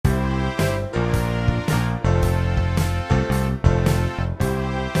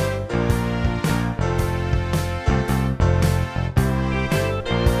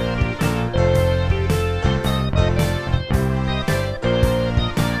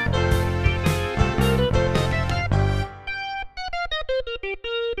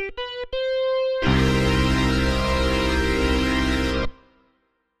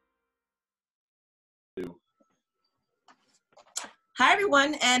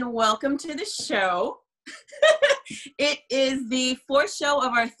everyone, and welcome to the show. It is the fourth show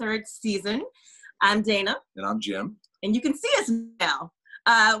of our third season. I'm Dana. And I'm Jim. And you can see us now.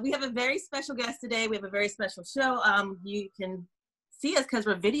 We have a very special guest today. We have a very special show. You can see us because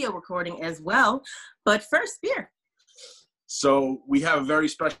we're video recording as well. But first, beer. So we have a very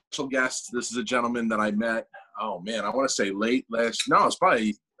special guest. This is a gentleman that I met, I want to say it's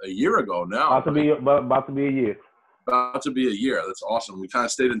probably a year ago now. About to be a year. About to be a year. That's awesome. We kind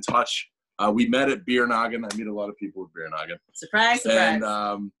of stayed in touch. We met at Beer Noggin. I meet a lot of people at Beer Noggin. Surprise. And,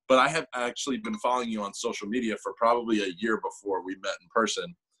 but I have actually been following you on social media for probably a year before we met in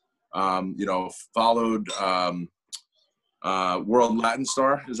person. Followed World Latin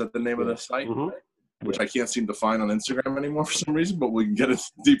Star. Is that the name of the site? Mm-hmm. Which I can't seem to find on Instagram anymore for some reason, but we can get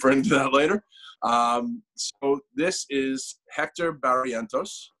deeper into that later. So this is Hector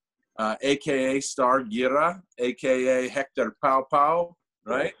Barrientos, a.k.a. Star Gira, a.k.a. Hector Pau Pau,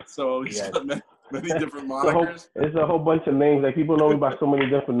 right? So he's got many different monikers. It's a whole bunch of names. Like, people know me by so many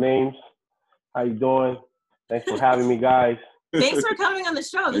different names. How you doing? Thanks for having me, guys. Thanks for coming on the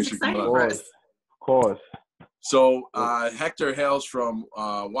show. This is exciting for us. Of course. So Hector hails from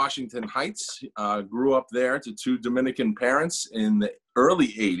Washington Heights, grew up there to two Dominican parents in the early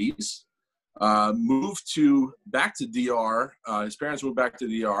 80s, moved back to DR. His parents moved back to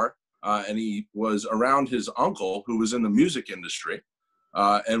DR, and he was around his uncle who was in the music industry.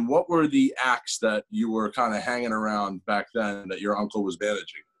 And what were the acts that you were kind of hanging around back then that your uncle was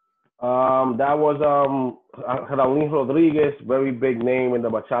managing? That was Raulín Rodriguez, very big name in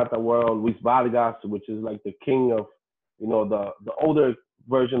the bachata world. Luis Vargas, which is like the king of, the older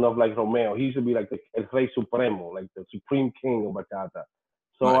version of like Romeo. He used to be like the El Rey Supremo, like the supreme king of bachata.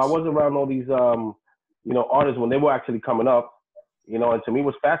 So Nice. I was around all these, artists when they were actually coming up, and to me it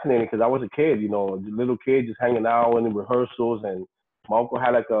was fascinating because I was a kid, a little kid just hanging out in the rehearsals, and my uncle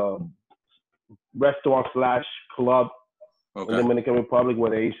had like a restaurant / club. Okay. In the Dominican Republic,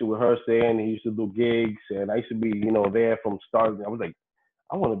 where they used to rehearse there, and he used to do gigs, and I used to be, there from start. I was like,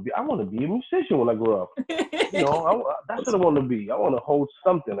 I want to be a musician when I grow up. That's what I want to be. I want to hold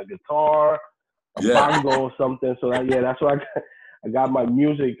something, a guitar, a bongo or something. So that's where I got my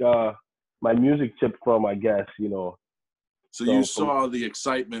music tip from, I guess. So you saw the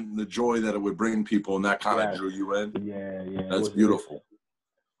excitement and the joy that it would bring people, and that kind of drew you in. Yeah. That's beautiful.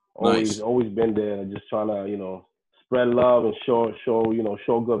 Always been there, just trying to, spread love and show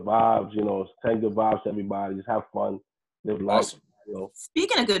good vibes, send good vibes to everybody, just have fun, live life. Awesome.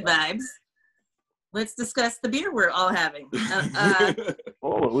 Speaking of good vibes, let's discuss the beer we're all having.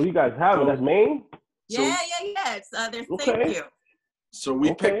 What do you guys having? That's Maine? Yeah. It's, there's Okay. Thank you. So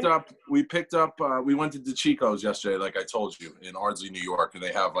we picked up, we went to DeChico's yesterday, like I told you, in Ardsley, New York, and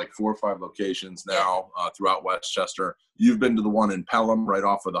they have like 4 or 5 locations now throughout Westchester. You've been to the one in Pelham, right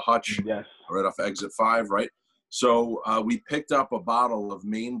off of the Hutch, Yes. right off Exit 5, right? So we picked up a bottle of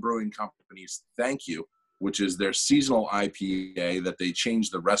Maine Brewing Company's Thank You, which is their seasonal IPA that they change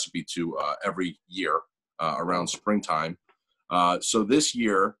the recipe to every year around springtime. So this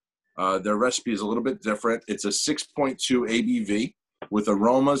year, their recipe is a little bit different. It's a 6.2 ABV with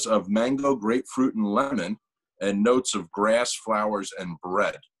aromas of mango, grapefruit, and lemon, and notes of grass, flowers, and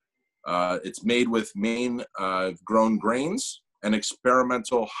bread. It's made with Maine grown grains and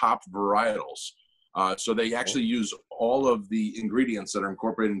experimental hop varietals. So they actually use all of the ingredients that are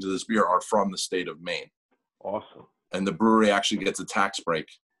incorporated into this beer are from the state of Maine. Awesome. And the brewery actually gets a tax break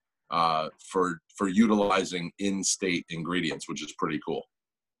for utilizing in-state ingredients, which is pretty cool.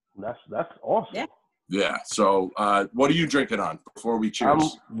 That's awesome. Yeah. So what are you drinking on before we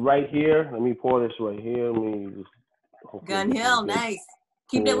cheers? I'm right here. Let me pour this right here. Let me just Gun Hill, nice.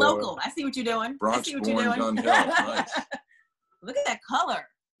 Keep it local. I see what you're doing. Bronx-born Gun Hill. Nice. Look at that color.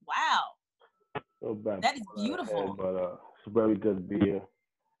 Wow. That is beautiful. But it's a very good beer.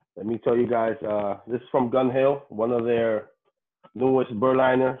 Let me tell you guys, this is from Gun Hill, one of their newest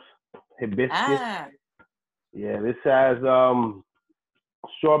Berliners, Hibiscus. Yeah, this has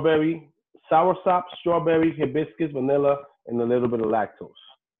strawberry, soursop, strawberry, hibiscus, vanilla, and a little bit of lactose.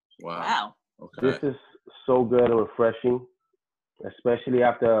 Wow. Okay. This is so good and refreshing, especially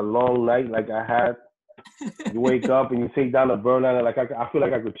after a long night like I had. You wake up and you take down a Berliner. Like I feel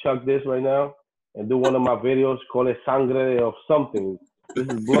like I could chug this right now and do one of my videos, call it sangre of something. This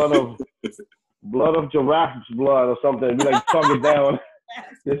is blood of giraffe's blood or something. Be like, chug it down.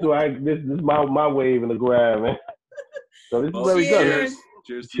 This is my wave in the grab, man. So this is very good.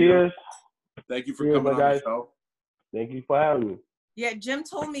 Cheers. Thank you for coming on the show. Thank you for having me. Yeah, Jim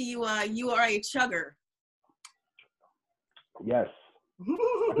told me you are a chugger. Yes.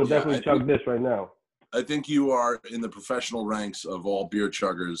 I can definitely chug this right now. I think you are in the professional ranks of all beer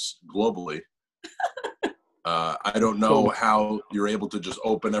chuggers globally. I don't know how you're able to just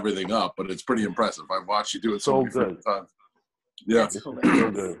open everything up, but it's pretty impressive. I've watched you do it so many times. Yeah, That's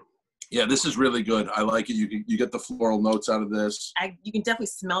hilarious. Yeah, this is really good. I like it. You get the floral notes out of this. You can definitely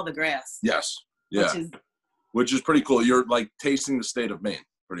smell the grass. Yes. Yeah. Which is pretty cool. You're like tasting the state of Maine,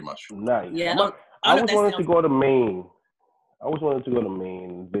 pretty much. Nice. Yeah. I always wanted to go to Maine. I always wanted to go to Maine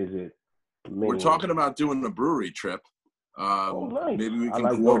and visit Maine. We're talking about doing a brewery trip. Nice. Maybe we can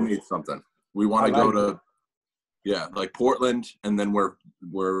coordinate something. We want to go to, like Portland, and then where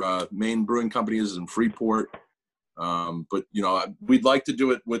Maine Brewing Company is in Freeport. But we'd like to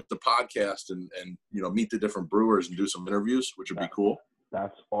do it with the podcast and meet the different brewers and do some interviews, which would be cool.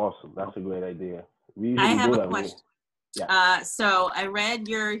 That's awesome. That's a great idea. I have a question. Yeah. So I read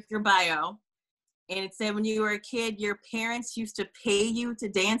your bio, and it said when you were a kid, your parents used to pay you to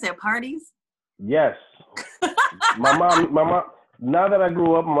dance at parties. Yes. my mom. Now that I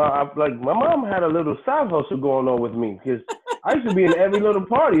grew up, my mom had a little side hustle going on with me because I used to be in every little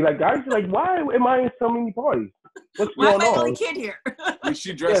party. Like I used to why am I in so many parties? What's going on? Why am I the only kid here? Did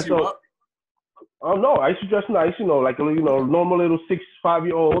she dress you up? Oh no, I used to dress nice, like a normal little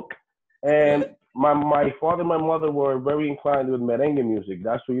 6-5-year-old. And my father and my mother were very inclined with merengue music.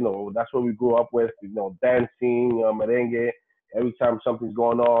 That's what we grew up with. Dancing, merengue. Every time something's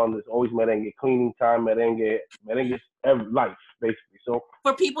going on, there's always merengue. Cleaning time, merengue. Merengue is life, basically. So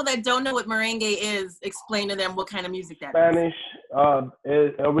for people that don't know what merengue is, explain to them what kind of music that is. Spanish.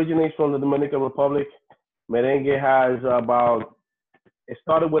 It originates from the Dominican Republic. Merengue has it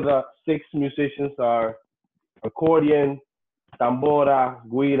started with 6 musicians, accordion, tambora,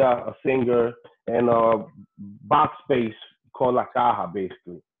 guira, a singer, and a box bass called la caja,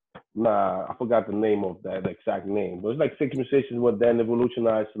 basically. I forgot the name of that exact name, but it's like 6 musicians, but then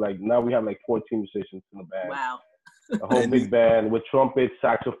evolutionized. Now we have 14 musicians in the band. Wow. A whole big band with trumpets,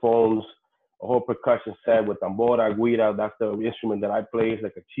 saxophones, a whole percussion set with tambora, guira. That's the instrument that I play. It's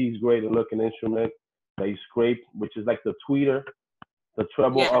like a cheese grater looking instrument that you scrape, which is like the tweeter, the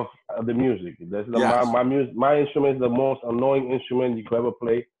treble of the music. That's my instrument is the most annoying instrument you could ever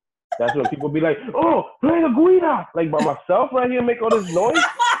play. That's when people be like, "Oh, play the guira!" Like by myself right here, make all this noise.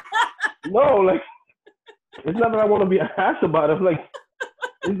 No, it's not that I want to be an ass about it.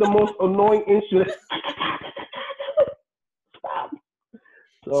 It's the most annoying instrument. Stop.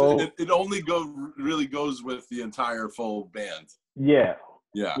 So it only really goes with the entire full band. Yeah.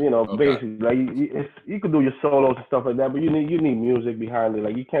 Yeah. Basically, you could do your solos and stuff like that, but you need music behind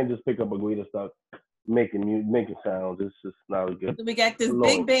it. You can't just pick up a guitar stuff, making sounds. It's just not good. So we got this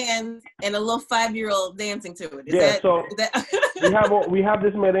big band and a little 5-year-old dancing to it. We have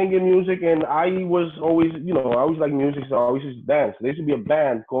this merengue music, and I was always, I always like music, so I always used to dance. There used to be a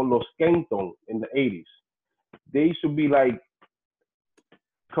band called Los Kenton in the 80s. They used to be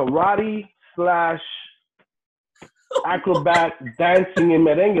karate / acrobat dancing in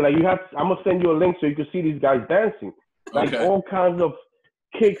merengue. I'm gonna send you a link so you can see these guys dancing. All kinds of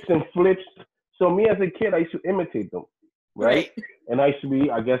kicks and flips. So me as a kid, I used to imitate them, right? And I used to be,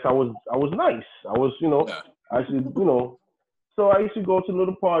 I guess I was nice. I was, I should, So I used to go to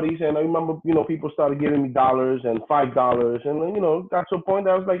little parties, and I remember, people started giving me $1 and $5, and got to a point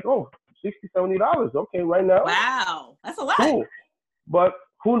that I was like, oh, $60, $70, okay, right now. Wow, that's a lot. Cool. But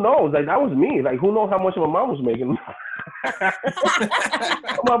who knows? That was me. Who knows how much my mom was making? My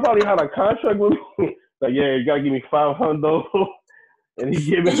mom probably had a contract with me. You gotta give me $500, and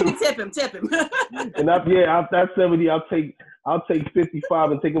he gave me. Tip him. And after that 70, I'll take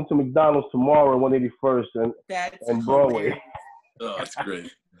 55 and take him to McDonald's tomorrow on 181st and Broadway. Oh, that's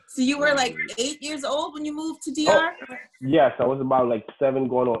great. So you were 8 years old when you moved to DR? Oh, yes, I was about 7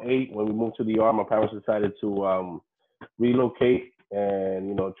 going on 8 when we moved to DR. My parents decided to relocate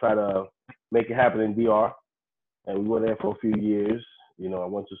and try to make it happen in DR. And we were there for a few years. I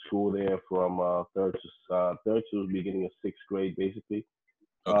went to school there from third to the beginning of 6th grade, basically.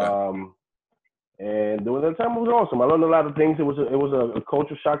 Okay. And during that time, it was awesome. I learned a lot of things. It was a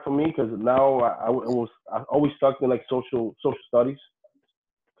culture shock for me because now I always stuck in social studies,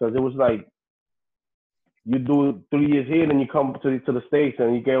 because it was you do 3 years here, then you come to the States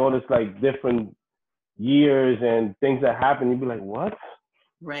and you get all this different years and things that happen. You'd be like, what?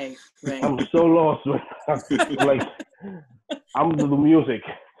 Right. I'm so lost. I'm the music.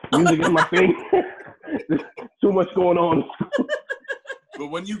 Music is my thing. There's too much going on. But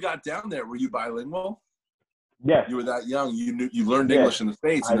when you got down there, were you bilingual? Yes. You were that young. You learned English in the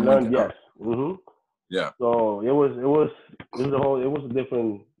States. I learned, yes. Mm-hmm. Yeah. So it was a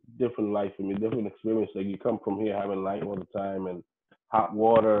different life for me, different experience. You come from here having light all the time and hot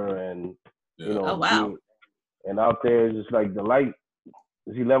water and You know, Oh, wow. and out there it's just like the light.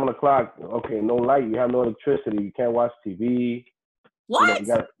 It's 11 o'clock. Okay, no light. You have no electricity. You can't watch TV. You know, What?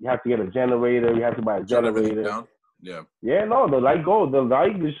 you have to get a generator. You have to buy a Shut everything generator. down. Yeah. Yeah, no, the light goes. The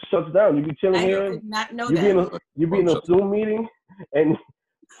light just shuts down. You be chilling I here. did not know You be in that. a Zoom meeting and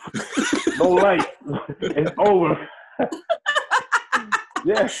no light. It's over.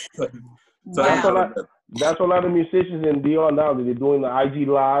 Yeah. Wow. That's a lot of musicians in DR now. They're doing the IG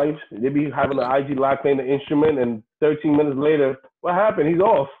lives. They be having the IG live playing the instrument, and 13 minutes later, what happened? He's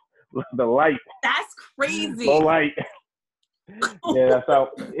off. The light. That's crazy. No light. Yeah, that's how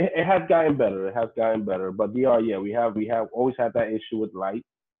it has gotten better. It has gotten better. But DR, yeah, we have always had that issue with light,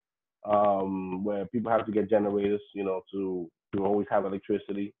 where people have to get generators, you know, to always have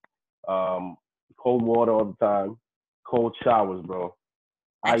electricity. Cold water all the time, cold showers, bro.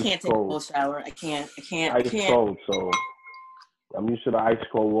 I Ice can't take a cold. cold shower. I can't. Ice cold. So I'm used to the ice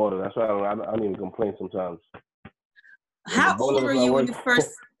cold water. That's why I don't even complain sometimes. How old were you when you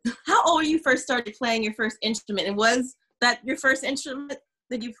first? How old were you first started playing your first instrument? And was that your first instrument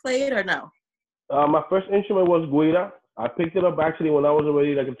that you played, or no? My first instrument was guira. I picked it up actually when I was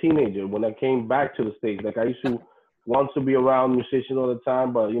already like a teenager. When I came back to the States, like I used to want to be around musicians all the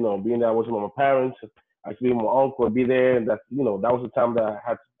time, but you know, being that I wasn't with my parents, I used to be with my uncle and be there, and that that was the time that I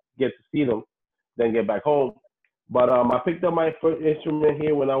had to get to see them, then get back home. But I picked up my first instrument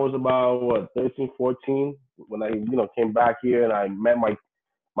here when I was about 13, 14. When I came back here and I met my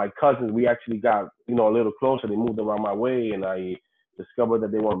cousins. We actually got a little closer. They moved around my way, and I discovered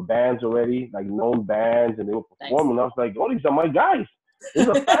that they were in bands already, like known bands, and they were performing. Nice. I was like, oh, these are my guys. It's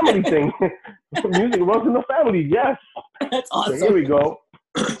a family thing. Music runs in the family. Yes. That's awesome. So here we go.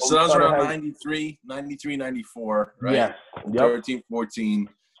 So that was around 93, 94, right? Yes. Yep. 13, 14.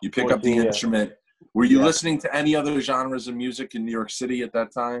 You pick up the instrument. Were you listening to any other genres of music in New York City at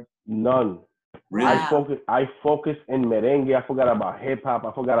that time? None. Really? I focused in merengue. I forgot about hip hop.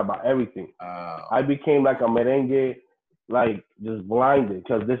 I forgot about everything. I became like a merengue, like just blinded,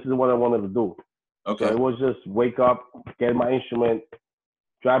 because this is what I wanted to do. Okay. So it was just wake up, get my instrument,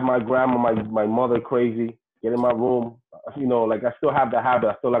 drive my grandma, my mother crazy, get in my room. Like I still have the habit.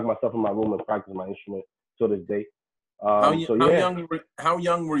 I still like myself in my room and practice my instrument to this day. How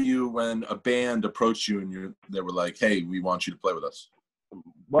young were you when a band approached you and they were like, "Hey, we want you to play with us"?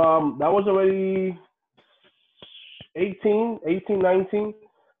 That was already 18, 19.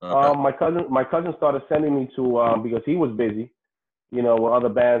 Okay. My cousin started sending me to because he was busy, with other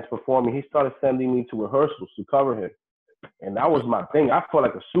bands performing. He started sending me to rehearsals to cover him, and that was my thing. I felt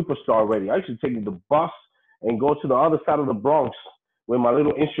like a superstar already. I used to take the bus and go to the other side of the Bronx with my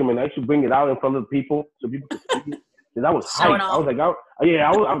little instrument. I used to bring it out in front of the people so people could see it. And I was hyped. I was like,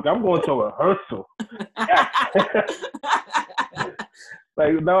 I'm going to a rehearsal.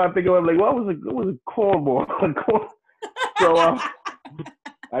 Like now I think about like, what was a cornball? So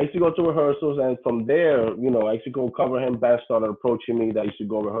I used to go to rehearsals, and from there, I used to go cover him. Bands started approaching me that I used to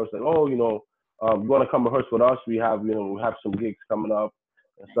go rehearse. Like, oh, you want to come rehearse with us? We have some gigs coming up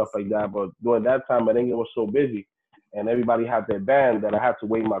and stuff like that. But during that time, I think it was so busy, and everybody had their band that I had to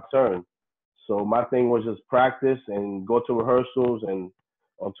wait my turn. So my thing was just practice and go to rehearsals, and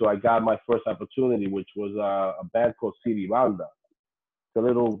until I got my first opportunity, which was a band called CD Banda. It's a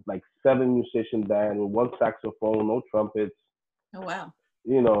little like 7 musician band with 1 saxophone, no trumpets. Oh wow!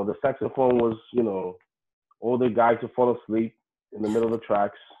 The saxophone was older guys who fall asleep in the middle of the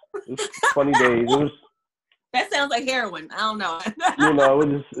tracks. It was funny days. It was. That sounds like heroin. I don't know. It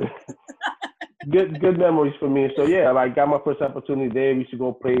was just good memories for me. So yeah, I got my first opportunity there. We used to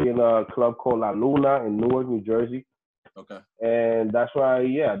go play in a club called La Luna in Newark, New Jersey. Okay. And that's why,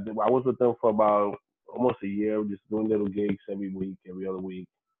 I was with them for about almost a year, just doing little gigs every week, every other week.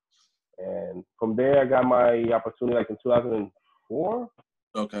 And from there, I got my opportunity like in 2004.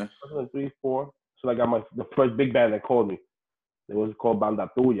 Okay. 2003, 4. So I got the first big band that called me. It was called Banda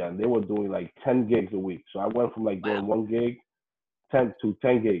Tuya, and they were doing like 10 gigs a week. So I went from like doing 1 gig, 10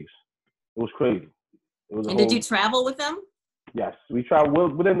 gigs. It was crazy. Did you travel with them? Yes, we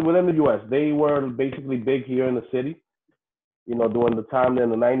traveled within the U.S. They were basically big here in the city. During the time in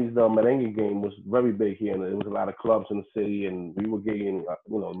the 90s, the merengue game was very big here, and there was a lot of clubs in the city, and we were gigging.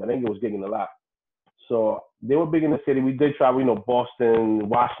 Merengue was gigging a lot. So they were big in the city. We did travel, Boston,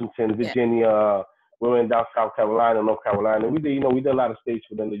 Washington, Virginia. Yeah. We went down South Carolina, North Carolina. We did, we did a lot of states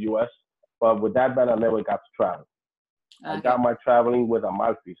within the U.S. But with that band, I never got to travel. Okay. I got my traveling with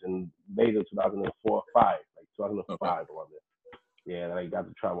Amalfi's in later 2004 or 5, like 2005 around there. Yeah, and I got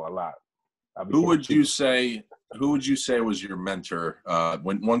to travel a lot. Who would you say was your mentor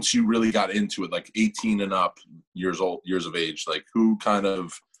once you really got into it, like 18 and up years of age? Like who kind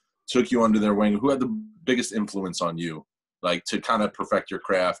of took you under their wing? Who had the biggest influence on you, like to kind of perfect your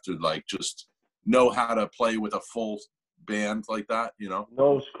craft, or like just know how to play with a full band like that? You know?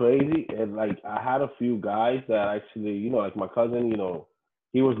 No, it's crazy. And like I had a few guys that actually, like my cousin,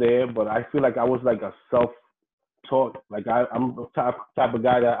 he was there, but I feel like I was like a self-taught. Like I'm the type of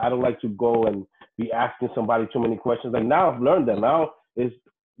guy that I don't like to go and be asking somebody too many questions. Like now I've learned that. Now is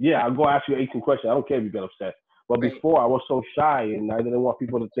I'll go ask you 18 questions. I don't care if you get upset. But Right. before I was so shy and I didn't want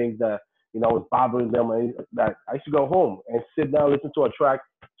people to think that, I was bothering them, and that I used to go home and sit down, listen to a track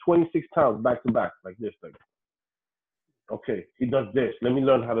 26 times back to back, like this. Like, okay, he does this. Let me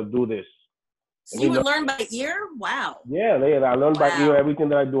learn how to do this. So you would learn by ear? Wow. Yeah, I learned by ear. Wow. Everything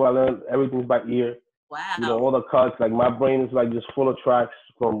that I do, I learn everything's by ear. Wow. All the cuts. Like my brain is like just full of tracks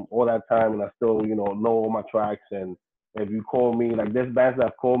from all that time, and I still, know all my tracks. And if you call me, like there's bands that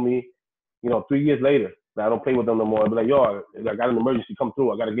have called me, 3 years later, that I don't play with them no more. I'll be like, yo, I got an emergency, come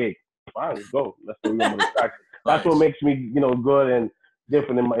through. I got a gig. Fine, let's go. Let's go. The tracks. That's what makes me, good and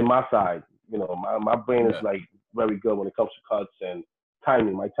different in my side. My brain is like very good when it comes to cuts and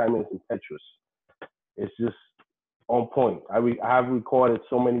timing. My timing is impetuous. It's just on point. I have recorded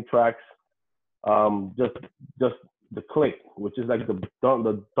so many tracks. Just the click, which is like the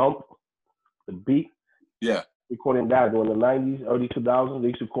dump, the beat. Yeah. Recording that during the 90s, early 2000s, they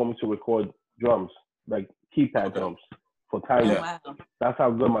used to call me to record drums, like keypad drums for timing. Oh, wow. That's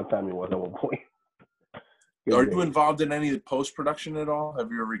how good my timing was at one point. Are you involved in any post-production at all?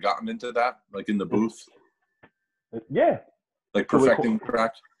 Have you ever gotten into that, like in the booth? Yeah. Like perfecting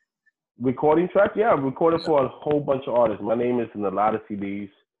tracks? Recording tracks? Yeah, I've recorded for a whole bunch of artists. My name is in a lot of CDs,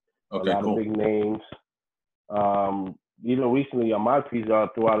 a lot of big names. Even recently on my piece,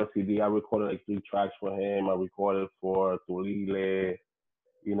 throughout a CD, I recorded like 3 tracks for him. I recorded for Tulile.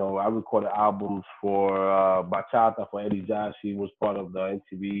 I recorded albums for Bachata for Eddie Josh. He was part of the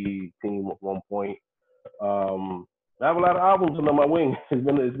MTV team at one point. I have a lot of albums under my wing.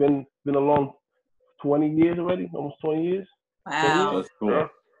 It's been a long 20 years already, almost 20 years. Wow. That's cool. Yeah.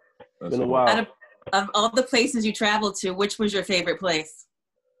 That's Been a cool. while. Out of all the places you traveled to, which was your favorite place?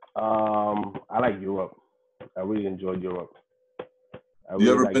 I like Europe. I really enjoyed Europe.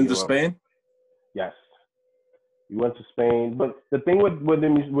 You ever been to Spain? Yes. We went to Spain, but the thing with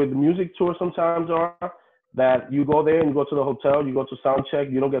the music tour sometimes are that you go there and you go to the hotel, you go to sound check,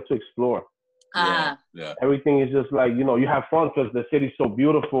 you don't get to explore. Yeah. Everything is just like, you have fun because the city's so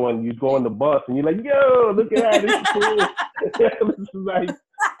beautiful, and you go on the bus and you're like, yo, look at that, this is cool. This is like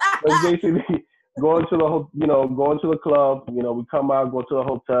basically going to the club, we come out, go to the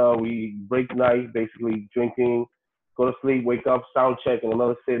hotel, we break night, basically drinking, go to sleep, wake up, sound check in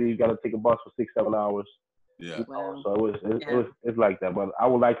another city, you got to take a bus for 6-7 hours. Yeah. Wow. So it's like that, but I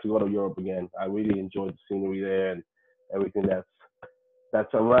would like to go to Europe again. I really enjoyed the scenery there and everything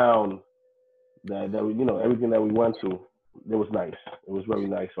that's around that everything that we went to. It was nice. It was very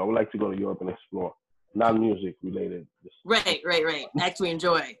nice. So I would like to go to Europe and explore, non-music related. Right. Actually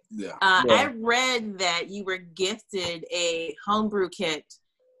enjoy. Yeah. I read that you were gifted a homebrew kit,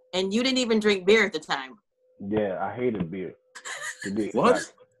 and you didn't even drink beer at the time. Yeah, I hated beer.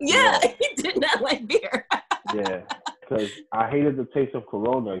 What? Yeah, he did not like beer. Yeah, because I hated the taste of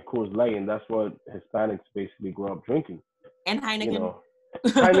Corona and Coors Light, and that's what Hispanics basically grew up drinking. And Heineken.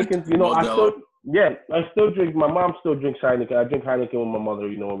 Heineken, I still drink. My mom still drinks Heineken. I drink Heineken with my mother.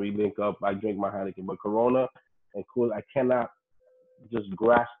 When we link up, I drink my Heineken. But Corona and Coors, I cannot just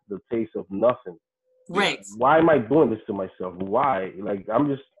grasp the taste of nothing. Right. Why am I doing this to myself? Why? Like, I'm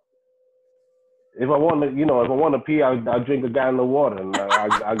just. If I want to pee, I'll drink a gallon of water, and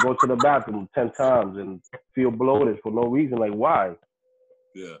I go to the bathroom 10 times and feel bloated for no reason. Like, why?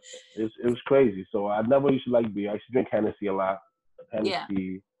 Yeah. It was crazy. So I never used to like beer. I used to drink Hennessy a lot.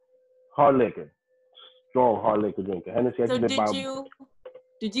 Hennessy, hard liquor, strong hard liquor drinker. Hennessy. So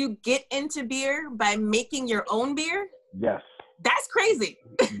did you get into beer by making your own beer? Yes. That's crazy.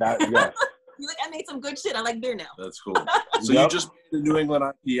 Yes. You're like, I made some good shit. I like beer now. That's cool. So you just made the New England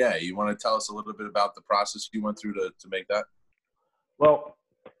IPA. You want to tell us a little bit about the process you went through to make that? Well,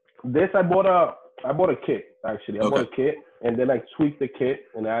 I bought a kit, actually. I bought a kit, and then I tweaked the kit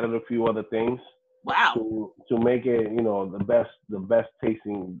and added a few other things. Wow. To make it, the best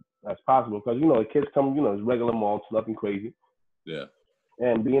tasting as possible. Because, the kits come, it's regular malts, nothing crazy. Yeah.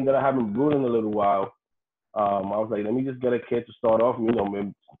 And being that I haven't brewed in a little while, I was like, let me just get a kit to start off,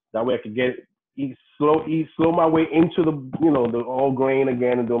 that way I could eat slow my way into the, the all grain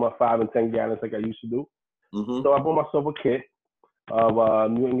again and do my 5 and 10 gallons like I used to do. Mm-hmm. So I bought myself a kit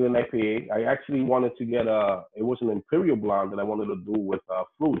of New England IPA. I actually wanted to get it was an Imperial Blonde that I wanted to do with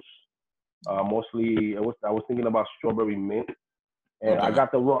fruits. Mostly, I was thinking about strawberry mint And Okay. I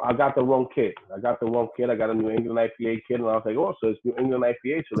got the wrong kit. I got a New England IPA kit, and I was like, oh, so it's New England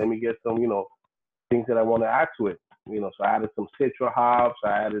IPA, so let me get some, things that I want to add to it. So I added some citra hops. I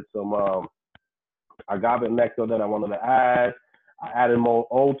added some agave nectar that I wanted to add. I added more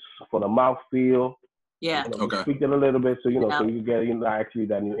oats for the mouthfeel. Yeah. Okay. Tweaked it a little bit so so you get actually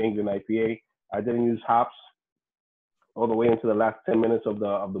that New England IPA. I didn't use hops all the way into the last 10 minutes of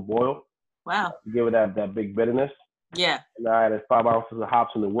the boil. Wow. To give it that big bitterness. Yeah. And I added 5 ounces of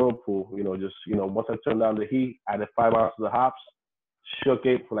hops in the whirlpool. Once I turned down the heat, I added 5 ounces of hops, shook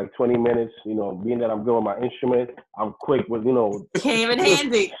it for like 20 minutes. Being that I'm good with my instrument, I'm quick with, Came in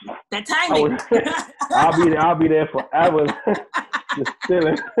handy. That timing. I'll be there forever, just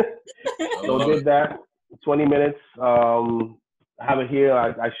chilling. So did that, 20 minutes. I have it here.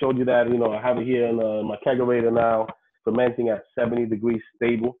 I showed you that, I have it here in my kegerator now, fermenting at 70 degrees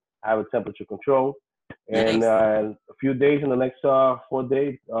stable. I have a temperature control. And Nice. a few days in the next 4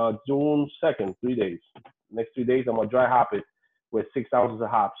 days, June 2nd, 3 days. Next 3 days, I'm going to dry hop it with 6 ounces of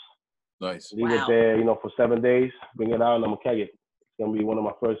hops. Nice. Leave it there, for 7 days. Bring it out, and I'm going to keg it. It's going to be one of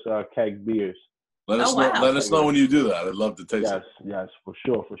my first keg beers. Let us know when you do that. I'd love to taste it. Yes, for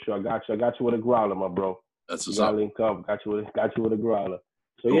sure. I got you with a growler, my bro. That's what's you up. Link up. Got you with a growler.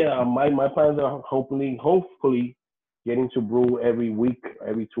 So Cool. yeah, my plans are hopefully getting to brew every week,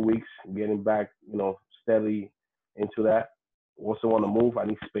 every 2 weeks, getting back, steadily into that. Also want to move. I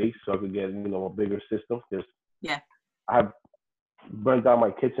need space so I could get, a bigger system. Because I've burnt out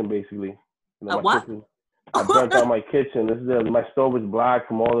my kitchen basically. What? I burnt out my kitchen. My stove is black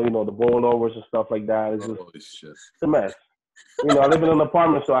from all the boil overs and stuff like that. It's just Holy shit. it's a mess. I live in an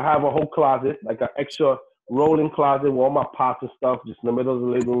apartment, so I have a whole closet, like an extra rolling closet with all my pots and stuff just in the middle of the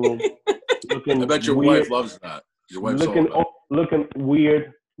living room. Looking I bet your weird, wife loves that. Your wife's looking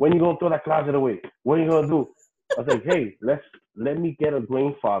weird. When you gonna throw that closet away? What are you gonna do? I was like, hey, let me get a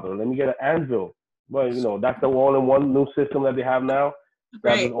grain father. Let me get an anvil. But that's the all-in-one new system that they have now.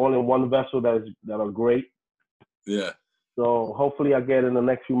 That's an all-in-one vessel that are great. Yeah. So hopefully, I get in the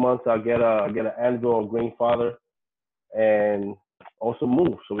next few months. I'll get an anvil or grain father, and also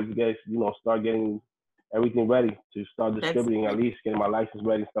move so we can get start getting everything ready to start distributing. At least getting my license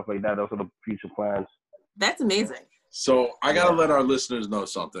ready, stuff like that. Those are the future plans. That's amazing. So I gotta let our listeners know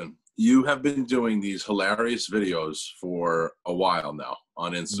something. You have been doing these hilarious videos for a while now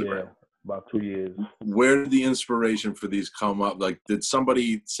on Instagram. Yeah, about 2 years. Where did the inspiration for these come up? Like, did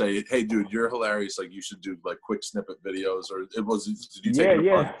somebody say, "Hey, dude, you're hilarious. Like, you should do like quick snippet videos," or did you take it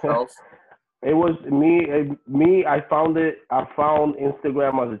upon yourself? It was me. I found it. I found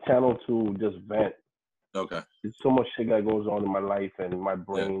Instagram as a channel to just vent. Okay. There's so much shit that goes on in my life and in my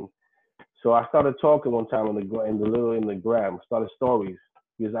brain. Yeah. So I started talking one time in the gram. Started stories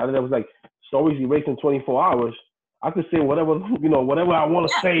because I was like, stories erased in 24 hours. I could say whatever I want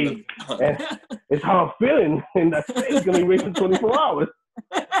to say, and it's how I'm feeling, and that's it. It's gonna erase in 24 hours.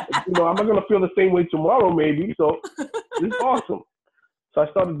 I'm not gonna feel the same way tomorrow, maybe. So it's awesome. So I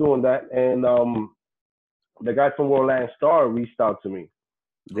started doing that, and the guy from Worldland Star reached out to me.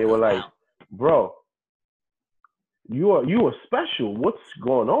 They were like, "Bro, you are special. What's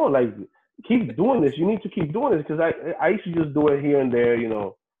going on? Like, keep doing this. You need to keep doing this." Because I used to just do it here and there,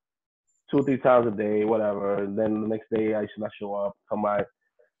 2 or 3 times a day, whatever. And then the next day I should not show up, come by.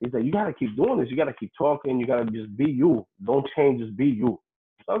 He's like, "You gotta keep doing this. You gotta keep talking. You gotta just be you. Don't change. Just be you."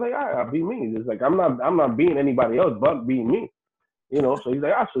 So I was like, "All right, I'll be me." It's like I'm not being anybody else but being me. So he's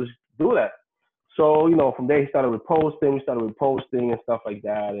like, so just do that. So, from there he started reposting, we started reposting and stuff like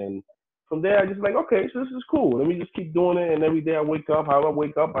that. And from there I just like, okay, so this is cool. Let me just keep doing it. And every day I wake up, how I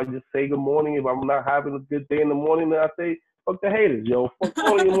wake up, I just say good morning. If I'm not having a good day in the morning, then I say, fuck the haters, yo. Fuck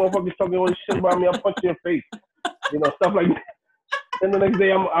all you motherfuckers talking all this shit about me, I'll punch you in your face. Stuff like that. And the next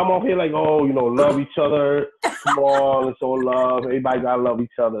day I'm out here like, love each other. Come on, it's all love. Everybody gotta love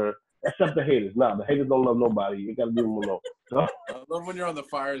each other. Except the haters. Nah, the haters don't love nobody. You gotta leave them alone. I love when you're on the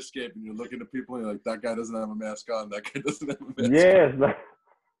fire escape and you're looking at people and you're like, that guy doesn't have a mask on. That guy doesn't have a mask on.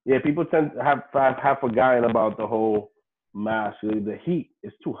 Yeah, people tend to have forgotten about the whole mask. The heat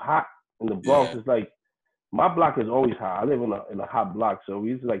is too hot in the Bronx. It's like, my block is always hot. I live in a hot block, so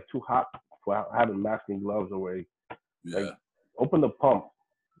it's like too hot for having masking gloves already. Yeah. Like, open the pump.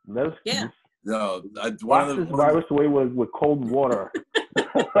 Let us wash this virus away with cold water.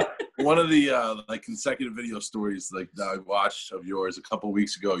 One of the consecutive video stories that I watched of yours a couple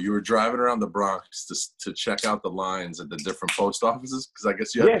weeks ago, you were driving around the Bronx to check out the lines at the different post offices because I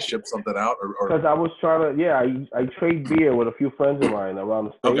guess you had to ship something out. Because I was trying to, I trade beer with a few friends of mine around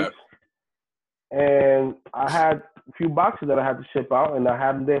the States. Okay. And I had a few boxes that I had to ship out, and I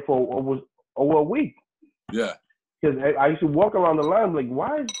had them there for over a week. Yeah. Because I used to walk around the line like,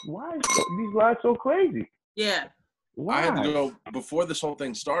 why is these lines so crazy? Yeah. Why? I had to go before this whole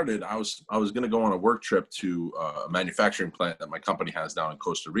thing started. I was going to go on a work trip to a manufacturing plant that my company has down in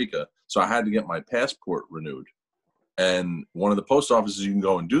Costa Rica. So I had to get my passport renewed. And one of the post offices you can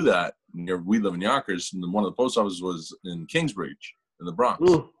go and do that. We live in Yonkers, and one of the post offices was in Kingsbridge in the Bronx.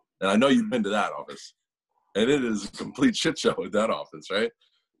 And I know you've been to that office, and it is a complete shit show at that office, right?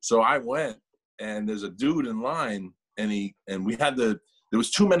 So I went, and there's a dude in line, and there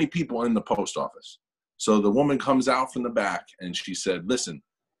was too many people in the post office. So the woman comes out from the back, and she said, "Listen,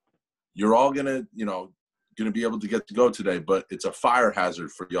 you're all gonna be able to get to go today, but it's a fire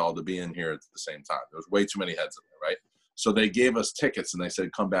hazard for y'all to be in here at the same time. There's way too many heads in there, right?" So they gave us tickets, and they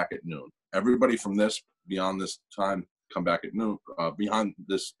said, "Come back at noon. Everybody from beyond this time, come back at noon. Behind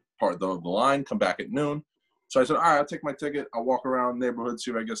this part of the line, come back at noon." So I said, "All right, I'll take my ticket. I'll walk around the neighborhood, see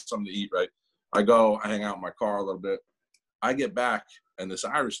if I get something to eat." Right? I go, I hang out in my car a little bit. I get back, and this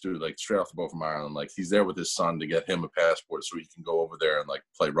Irish dude, like straight off the boat from Ireland, like he's there with his son to get him a passport so he can go over there and like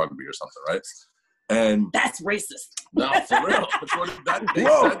play rugby or something, right? And that's racist. No, for real. They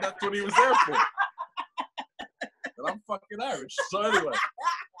said that's what he was there for. And I'm fucking Irish. So anyway,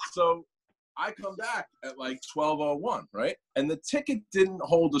 I come back at like 12:01, right? And the ticket didn't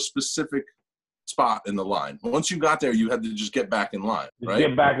hold a specific spot in the line. Once you got there, you had to just get back in line, right?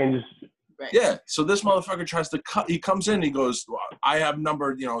 Get back and just... Right. Yeah. So this motherfucker tries to cut. He comes in, he goes, "I have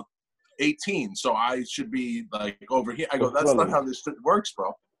number, 18, so I should be like over here." I go, "That's not how this shit works,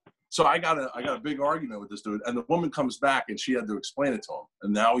 bro." So I got a big argument with this dude, and the woman comes back, and she had to explain it to him,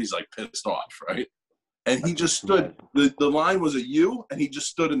 and now he's like pissed off, right? And he just stood. The line was a U, and he just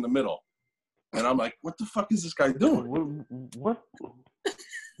stood in the middle, and I'm like, "What the fuck is this guy doing?" What,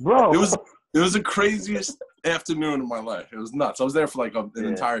 bro? It was the craziest afternoon of my life. It was nuts. I was there for like an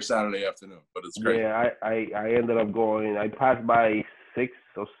entire Saturday afternoon, but it's crazy. Yeah, I ended up going. I passed by 6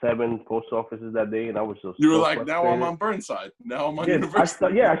 or 7 post offices that day, and I was just. You were so like, frustrated. Now I'm on Burnside. Now I'm on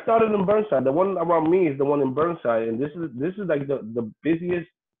University. I started in Burnside. The one around me is the one in Burnside, and this is like the busiest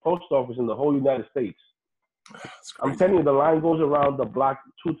post office in the whole United States. I'm telling you, the line goes around the block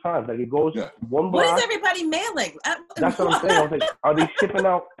 2 times. Like it goes one block. What is everybody mailing? That's what I'm saying. I was like, are they shipping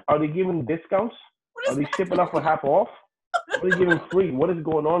out? Are they giving discounts? Are they shipping out for half off? Are they giving free? What is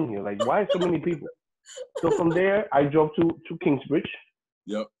going on here? Like, why so many people? So from there, I drove to Kingsbridge.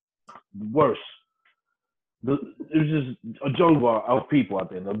 Yep. Worse. It was just a jungle of people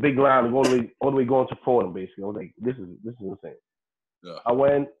out there. A big line all the way going to Fordham, basically. I was like, this is insane. Yeah. I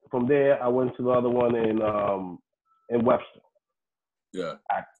went from there. I went to the other one in Webster. Yeah,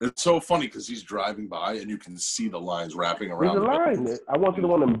 it's so funny because he's driving by and you can see the lines wrapping around. There's a line. I went to the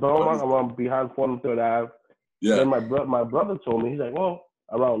one in Belmont, around behind 4th and 3rd Ave. Yeah. Then my brother told me, he's like, well,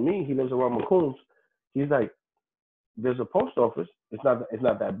 around me, he lives around McCombs. He's like, there's a post office. It's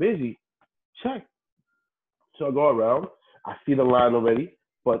not that busy. Check. So I go around. I see the line already,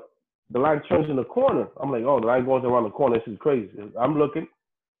 but the line turns in the corner. I'm like, oh, the line goes around the corner. This is crazy. I'm looking,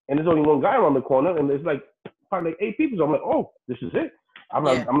 and there's only one guy around the corner, and there's like probably like 8 people. So I'm like, oh, this is it. I'm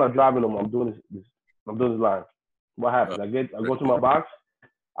not driving no more. I'm doing this. I'm doing this line. What happens? I go to my box.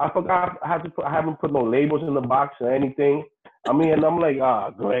 I forgot I haven't put no labels in the box or anything. I mean, and I'm like,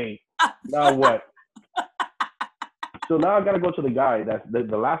 great. Now what? So now I gotta go to the guy that's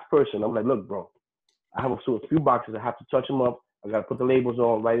the last person. I'm like, look, bro, I have a few boxes. I have to touch them up. I gotta put the labels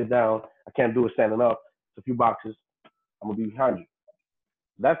on, write it down. I can't do it standing up. It's a few boxes. I'm gonna be behind you.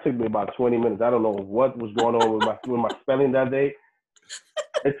 That took me about 20 minutes. I don't know what was going on with my spelling that day.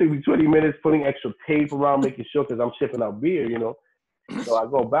 It took me 20 minutes putting extra tape around, making sure, because I'm shipping out beer, So I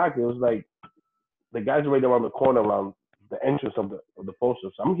go back. It was like the guys right around the corner, around the entrance of the post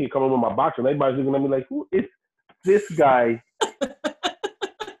office. I'm here coming with my box, and everybody's looking at me like, who is this guy?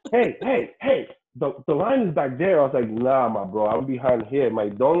 Hey, the line is back there. I was like, nah, my bro, I'm behind here. My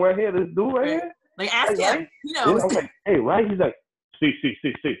dome right here, this dude right here. Like, ask him. Right? I was like, hey, right? He's like, sí,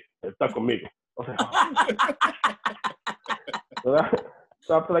 está conmigo. I was like, oh.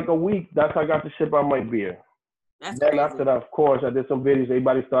 So after like a week, that's how I got to ship out my beer. That's then crazy. After that, of course, I did some videos.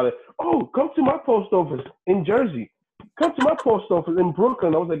 Everybody started, oh, come to my post office in Jersey. Come to my post office in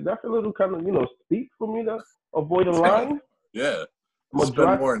Brooklyn. I was like, that's a little kind of, steep for me to avoid a line. Yeah.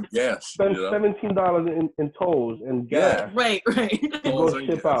 Spend more in gas. Spend $17 in tolls and gas. Yeah, right. To go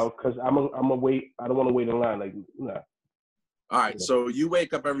ship out because I'm a wait. I don't want to wait in line. Like, nah. All right. So you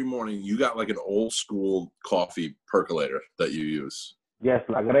wake up every morning. You got like an old school coffee percolator that you use. Yes,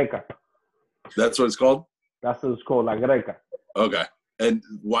 La Greca. That's what it's called? That's what it's called, La Greca. Okay. And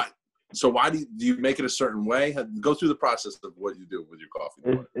what? So why do you make it a certain way? Go through the process of what you do with your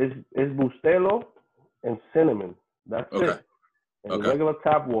coffee. It's Bustelo and cinnamon. That's Okay. it. And Okay. regular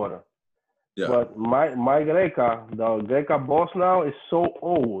tap water. Yeah. But my Greca, the Greca Boss now is so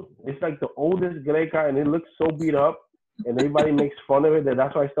old. It's like the oldest Greca, and it looks so beat up. And everybody makes fun of it.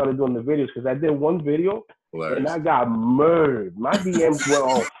 That's why I started doing the videos, because I did one video and I got murdered. My DMs were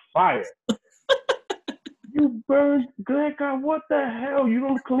on fire. You burned Greca, what the hell? You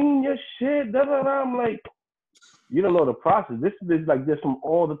don't clean your shit. Da, da, da. I'm like, you don't know the process. This is like this from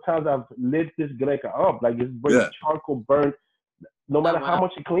all the times I've lit this Greca up. Like it's burnt, charcoal burnt. No matter how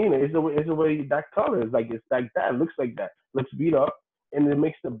much you clean it, it's the way that color is. Like it's like that. It looks like that. Looks beat up, and it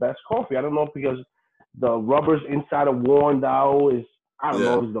makes the best coffee. I don't know, because the rubbers inside are worn out. I don't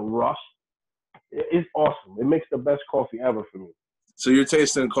know. It's the rust. It's awesome. It makes the best coffee ever for me. So you're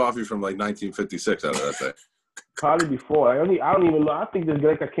tasting coffee from like 1956 out of that thing? Probably before. I don't even know. I think this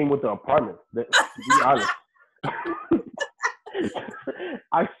Greca came with the apartment. To be honest.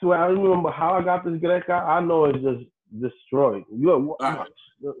 I swear, I don't remember how I got this Greca. I know it's just destroyed. Look,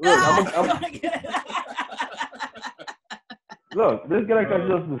 look, this Greca is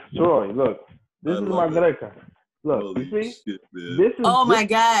just destroyed. Look, this is my Greca. Look, holy you see? Shit, man. This is my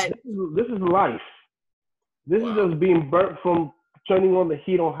God. This is life. This is just being burnt from turning on the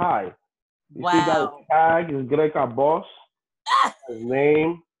heat on high. You see that tag is Greca Boss. His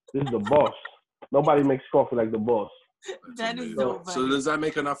name. This is the boss. Nobody makes coffee like the boss. That is so funny. So does that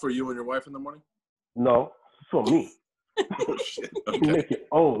make enough for you and your wife in the morning? No, it's for me. Oh shit! You make your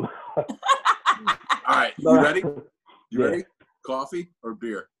own. All right, you ready? You ready? Coffee or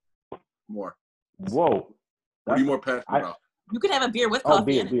beer? More. Whoa. What are you more passionate about? You can have a beer with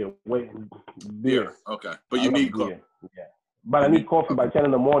coffee. Beer. Wait, beer. Okay, but you need coffee. Yeah, but I need coffee by 10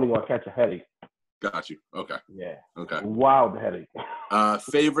 in the morning, or I catch a headache. Got you. Okay. Yeah. Okay. Wild headache.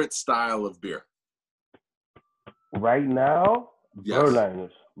 Favorite style of beer? Right now, yes.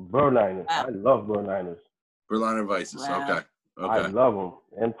 Berliners. I love Berliners. Berliner Weisses. Wow. Okay. I love them,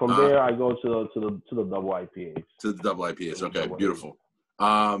 and from there I go to the double IPAs. To the double IPAs. Okay, beautiful.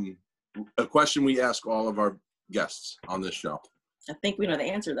 A question we ask all of our guests on this show. I think we know the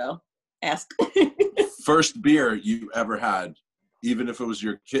answer though. Ask. First beer you ever had, even if it was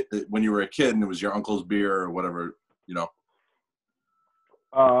your kid when you were a kid and it was your uncle's beer or whatever, you know.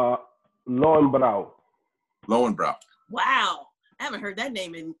 Lowenbrau. Lowenbrau. Wow, I haven't heard that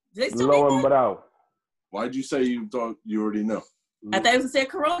name in. Do they still make that? Lowenbrau. Why did you say you thought you already knew? I thought he was going to say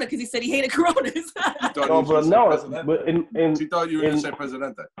Corona because he said he hated Coronas. No, but she thought you were going to say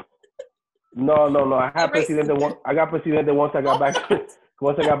Presidente. No. I had Presidente once. I got Presidente once I got back.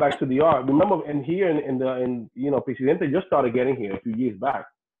 Once I got back to the yard. Remember, Presidente just started getting here a few years back.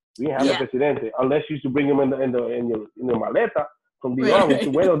 We didn't have a Presidente unless you used to bring him in your maleta from the yard with the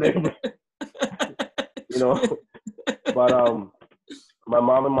window there. You know, but my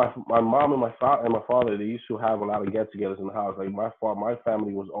mom and my father, they used to have a lot of get-togethers in the house. Like my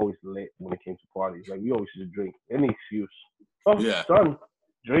family was always lit when it came to parties. Like we always used to drink, any excuse. Oh, son,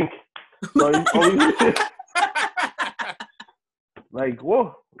 drink. So like,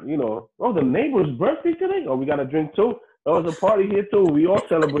 whoa, the neighbor's birthday today. Oh, we got to drink too. There was a party here too. We all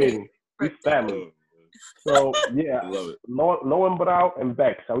celebrating. We family. So yeah, love it. Lowenbrau and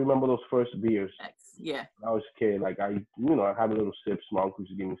Beck's. I remember those first beers. Yeah. When I was a kid, like I had a little sips. My uncle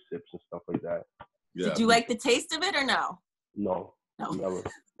used to give me sips and stuff like that. Yeah. Did you like the taste of it or no? No. Never.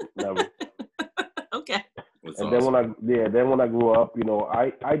 Okay. That's and awesome. Then when I grew up,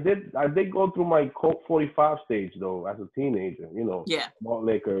 I did go through my Coke 45 stage though as a teenager. Yeah. Malt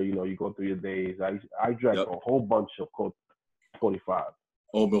liquor. You go through your days. I drank a whole bunch of Coke 45.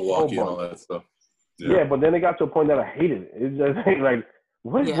 Old Milwaukee and all that stuff. Yeah, but then it got to a point that I hated it. It's just like,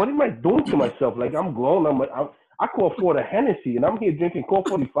 what am I doing to myself? Like I'm grown. I can afford a Hennessy, and I'm here drinking Coke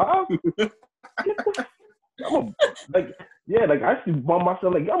 45. I see bum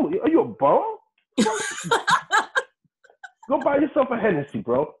myself. Like, are you a bum? Go buy yourself a Hennessy,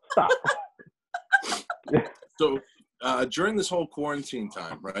 bro. Stop. So during this whole quarantine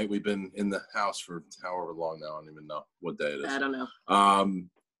time, right? We've been in the house for however long now. I don't even know what day it is. I don't know.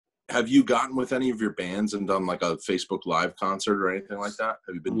 Have you gotten with any of your bands and done like a Facebook Live concert or anything like that?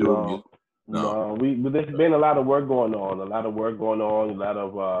 Have you been doing music? No. There's been a lot of work going on. A lot of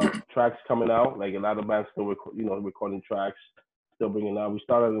tracks coming out. Like a lot of bands still recording tracks, still bringing out. We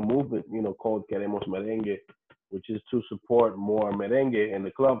started a movement, called Queremos Merengue, which is to support more merengue in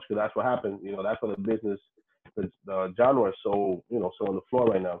the clubs, because that's what happened. That's what the business, the genre is so on the floor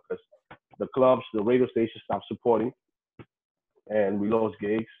right now, because the clubs, the radio stations stopped supporting. And we lost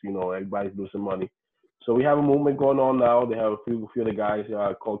gigs, everybody's losing money. So we have a movement going on now. They have a few of the guys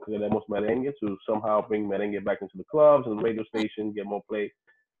called Queremos Merengue to somehow bring merengue back into the clubs and the radio station, get more play.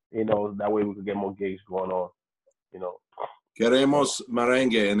 That way we could get more gigs going on. you know. Queremos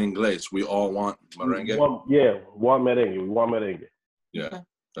merengue in English. We all want merengue. Want merengue. We want merengue. Yeah,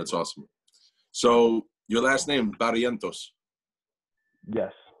 that's awesome. So your last name, Barrientos.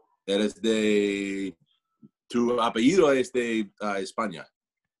 Yes. Tu apellido es de España.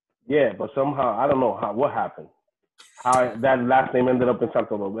 Yeah, but somehow I don't know what happened. How that last name ended up in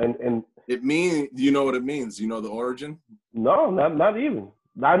Santo Domingo. And it means, you know what it means? You know the origin? No, not even.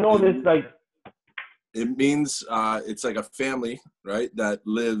 I know this like. It means it's like a family, right, that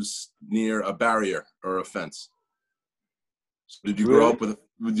lives near a barrier or a fence. So did you grow up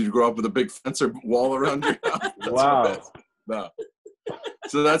with a big fence or wall around your house? Wow. No.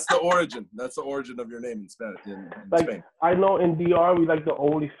 So that's the origin. That's the origin of your name in Spanish. In Spain. I know in DR we like the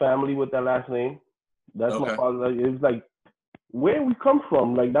only family with that last name. That's my father. It was like where we come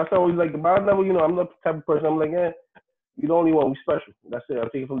from. Like that's always like the bottom level. You know, I'm not the type of person. I'm like, you're the only one. We special. That's it. I'll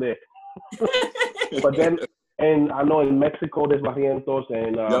take it from there. But then, and I know in Mexico there's Barrientos,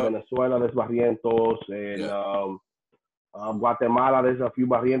 and Venezuela there's Barrientos, and Guatemala there's a few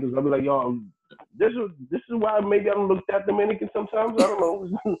Barrientos. I'll be like, yo, this is why maybe I don't look that Dominican sometimes. I don't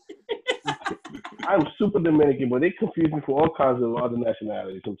know. I'm super Dominican, but they confuse me for all kinds of other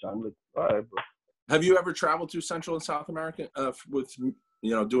nationalities sometimes. Like, all right, bro. Have you ever traveled to Central and South America with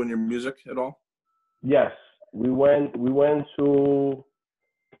doing your music at all? Yes, we went to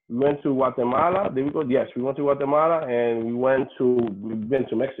Guatemala. Did we go? Yes, we went to Guatemala, and we've been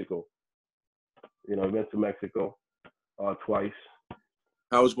to Mexico. We've been to Mexico twice.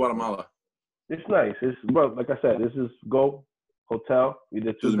 How was Guatemala? It's nice. Well, like I said, this is go hotel. We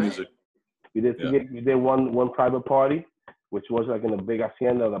did the music. We did one private party, which was like in a big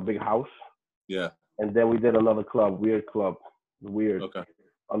hacienda, a big house. Yeah. And then we did another weird club. Okay.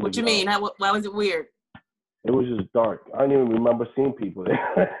 What you mean? Why was it weird? It was just dark. I don't even remember seeing people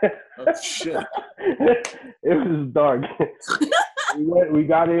there. Oh, shit. It was dark. we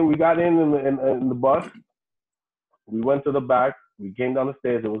got in the bus. We went to the back. We came down the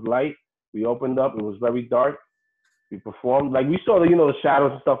stairs. It was light. We opened up. It was very dark. We performed. Like we saw the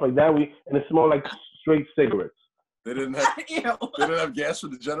shadows and stuff like that. And it smelled like straight cigarettes. They didn't have gas for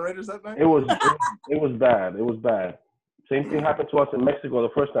the generators that night? It was bad. It was bad. Same thing happened to us in Mexico the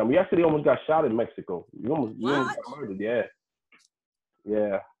first time. We actually almost got shot in Mexico. We almost got murdered. Yeah.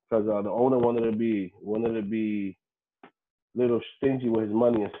 Yeah. Because the owner wanted to be a little stingy with his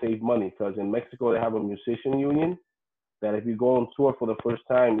money and save money. Because in Mexico, they have a musician union that if you go on tour for the first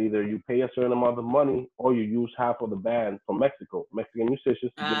time, either you pay a certain amount of money or you use half of the band from Mexico, Mexican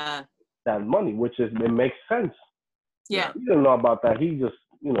musicians, to get that money, it makes sense. Yeah. He didn't know about that. He just,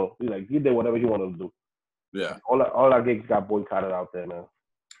 he did whatever he wanted to do. Yeah. All our gigs got boycotted out there, man.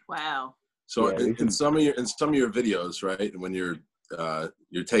 Wow. So in some of your videos, right, when you're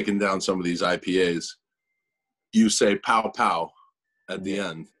taking down some of these IPAs, you say "pow pow" at the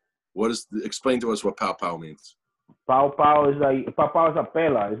end. Explain to us what "pow pow" means? Pow pow is a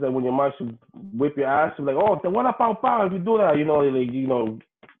pela. It's like when your mom should whip your ass. It's like, oh, what a pow pow if you do that,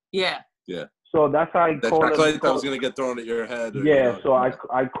 Yeah. Yeah. So that's how I call it. That was gonna get thrown at your head.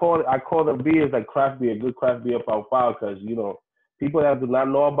 I call the beers like craft beer, good craft beer pow pow, because people that do not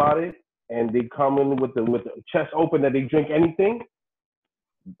know about it and they come in with the chest open that they drink anything.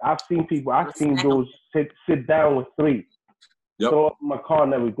 I've seen dudes sit down with 3, throw up in my car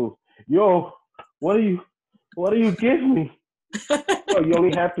and everything. Yo, what do you give me? Yo, you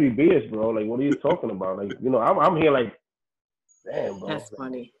only have 3 beers, bro. Like, what are you talking about? Like, I'm here like, damn, bro. That's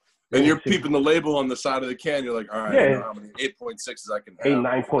funny. And you're peeping the label on the side of the can. You're like, all right, I know how many 8.6s I can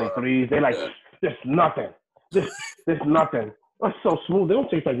have. 9.3s. They're like, this nothing. This nothing. That's so smooth. They don't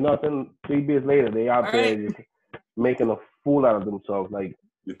taste like nothing. 3 beers later, they out there just making a fool out of themselves. Like,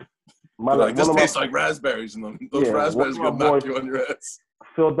 this tastes like raspberries, and those raspberries will knock you on your ass.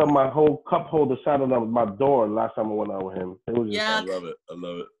 Filled up my whole cup holder side of my door last time I went out with him. It was just, I love it.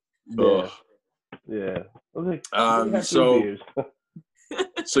 Yeah. I was like,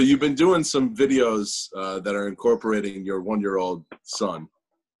 so you've been doing some videos that are incorporating your 1-year-old son,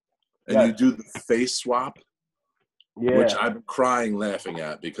 and you do the face swap, which I've been crying laughing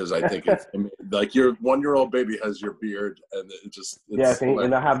at because I think it's like your 1-year-old baby has your beard, and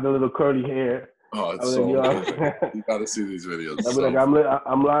and I have the little curly hair. Oh, it's so good. You got to see these videos. I'll be like,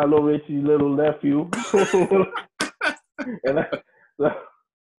 I'm Lionel Richie's little nephew, and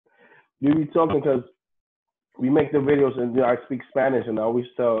you be talking because we make the videos and I speak Spanish, and I always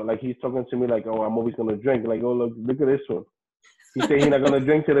tell, like, he's talking to me like, oh, I'm always gonna drink. Like, oh, look at this one. He said he's not gonna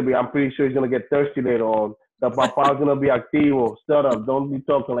drink today, but I'm pretty sure he's gonna get thirsty later on. The papa's gonna be activo. Shut up! Don't be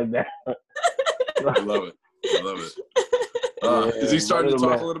talking like that. I love it. Is he starting to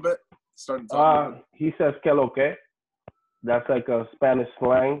talk a little bit? starting to talk? He says "que lo que." That's like a Spanish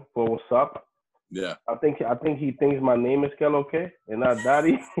slang for "what's up." Yeah. I think he thinks my name is "que lo que" and not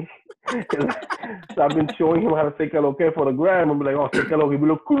Daddy. So I've been showing him how to say "que lo que" for the gram. I'm like, "Oh, say que lo que." Be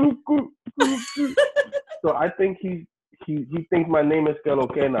like, "Kulu, kulu, kulu, kulu." So I think he thinks my name is "que lo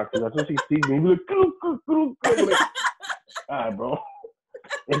que" now. Because as soon as he sees me, he be like, "Kulu, kulu, kulu, kulu." I'm like, all right, bro.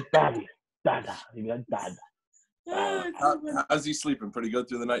 It's Daddy. Dada. He be like, Dada. How's he sleeping? Pretty good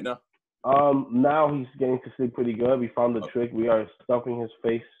through the night now? Now he's getting to sleep pretty good. We found the trick. We are stuffing his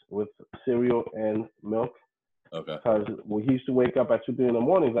face with cereal and milk. Okay. Because when he used to wake up at 2, 3 in the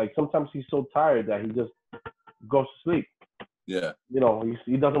morning, like sometimes he's so tired that he just goes to sleep. Yeah. You know,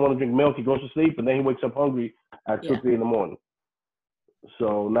 he doesn't want to drink milk. He goes to sleep and then he wakes up hungry at 2, 3 in the morning.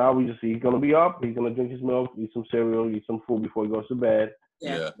 So now he's gonna be up. He's gonna drink his milk, eat some cereal, eat some food before he goes to bed.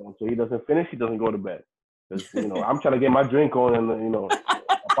 Yeah. So he doesn't finish. He doesn't go to bed. Because I'm trying to get my drink on, and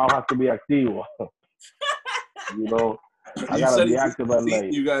Pao has to be activo. I gotta be active at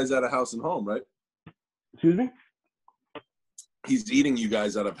night. You guys out of house and home, right? Excuse me? He's eating you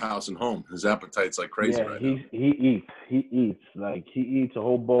guys out of house and home. His appetite's like crazy right now. He eats. Like, he eats a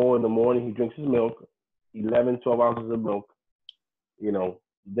whole bowl in the morning. He drinks his milk, 11, 12 ounces of milk.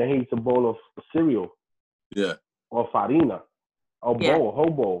 Then he eats a bowl of cereal. Yeah. Or farina. A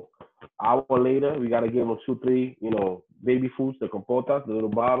whole bowl. Hour later, we gotta give him 2, 3, baby foods, the compotas, the little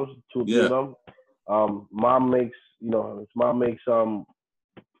bottles, 2, 3 of them. Mom makes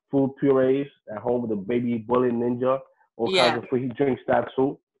food purees at home with the baby bullet ninja, all kinds of food. He drinks that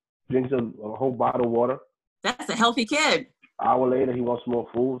too. Drinks a whole bottle of water. That's a healthy kid. Hour later, he wants more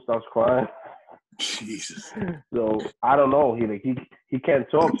food, starts crying. Jesus. So I don't know. He can't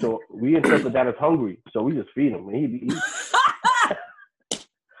talk, so we interpret that as hungry. So we just feed him.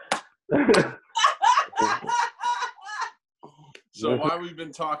 So while we've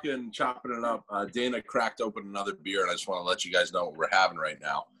been talking, chopping it up, Dana cracked open another beer, and I just want to let you guys know what we're having right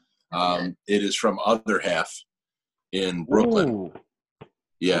now. It is from Other Half in Brooklyn. Ooh.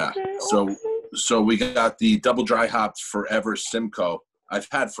 Yeah. Okay. So we got the double dry hopped Forever Simcoe. I've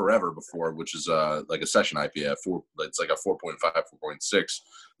had Forever before, which is like a session IPA. It's like a 4.5, 4.6.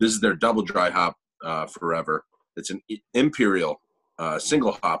 This is their double dry hop Forever. It's an Imperial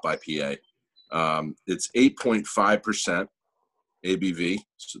single hop IPA. It's 8.5% ABV.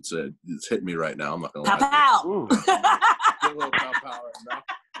 So it's hitting me right now. I'm not gonna lie. Pow. Get a little pow right now.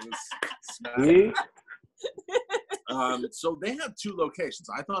 So they have 2 locations.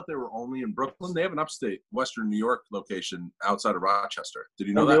 I thought they were only in Brooklyn. They have an upstate Western New York location outside of Rochester. Did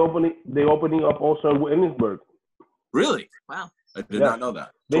you know that? They're opening up also in Williamsburg. Really? Wow. I did not know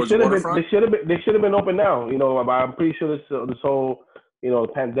that. They should have been open now. But I'm pretty sure this whole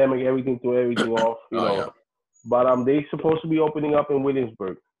pandemic, everything threw everything off. But they supposed to be opening up in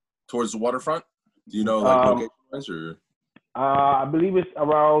Williamsburg. Towards the waterfront? Do you know location-wise or? I believe it's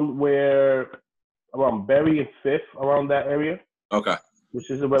around Berry and Fifth, around that area. Okay.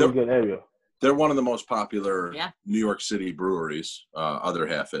 Which is a very good area. They're one of the most popular New York City breweries. Other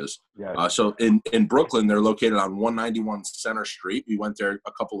Half is. Yeah. So in Brooklyn, they're located on 191 Center Street. We went there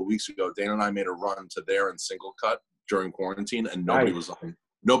a couple of weeks ago. Dana and I made a run to there in Single Cut during quarantine, and nobody was on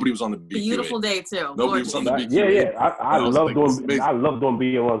the BQE. Beautiful day too. Nobody was on the BQE. Yeah. I love doing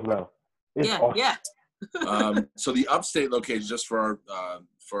beer runs now. It's awesome. So the upstate location, just for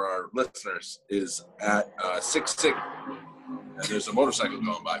our listeners, is at 66. And there's a motorcycle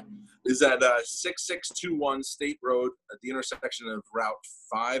going by. Is at 6621 State Road at the intersection of Route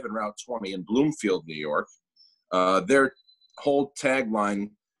 5 and Route 20 in Bloomfield, New York. Their whole tagline,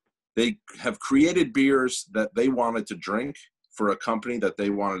 they have created beers that they wanted to drink for a company that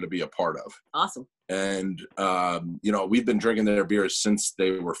they wanted to be a part of. Awesome. And, we've been drinking their beers since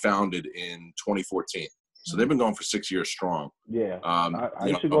they were founded in 2014. So they've been going for 6 years strong. Yeah. I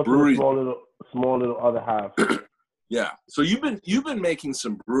used to go to a small little Other Half. Yeah. So you've been making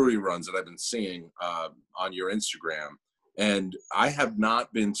some brewery runs that I've been seeing on your Instagram, and I have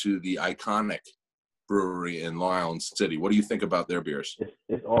not been to the Iconic Brewery in Long Island City. What do you think about their beers?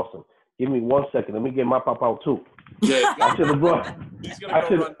 It's awesome. Give me 1 second. Let me get my pop out too. Yeah. I should have brought. He's gonna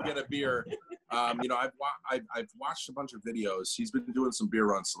go run to get a beer. I've watched a bunch of videos. He's been doing some beer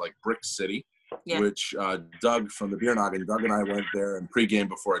runs to like Brick City. Yeah. Which Doug from the Beer Noggin, Doug and I went there and pregame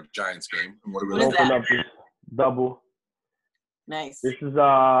before a Giants game. And what is that? Up this double. Nice. This is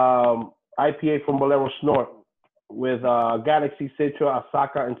IPA from Bolero Snort with Galaxy, Citra,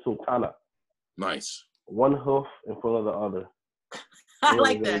 Asaka, and Sultana. Nice. One hoof in front of the other. I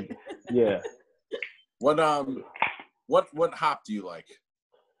like that. Yeah. What hop do you like?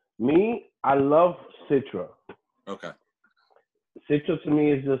 Me, I love Citra. Okay. Citra to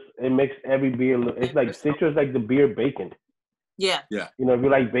me is just, it makes every beer look, it's like Citra is like the beer bacon. Yeah. Yeah. You know, if you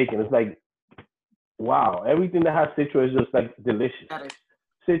like bacon, it's like, wow, everything that has Citra is just like delicious. Better.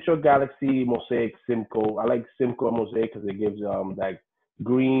 Citra, Galaxy, Mosaic, Simcoe. I like Simcoe and Mosaic because it gives like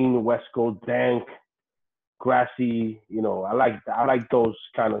green, West Coast, dank, grassy. You know, I like those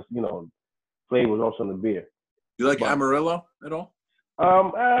kind of, you know, flavors also in the beer. You like Amarillo at all?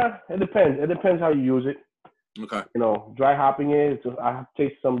 It depends. It depends how you use it. Okay. You know, dry hopping it. I have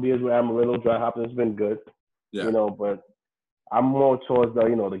tasted some beers with Amarillo dry hopping. It's been good. Yeah. You know, but I'm more towards the,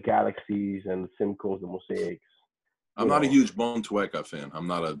 you know, the Galaxies and the Simcoes, the Mosaics. I'm not a huge Montueca fan.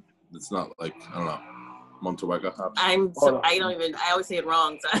 It's not like, I don't know, Montueca hops. I always say it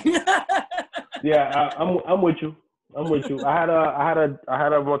wrong. So. Yeah, I'm with you. I had a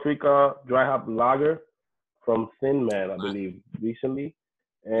Montueca dry hop lager from Thin Man, I believe, recently,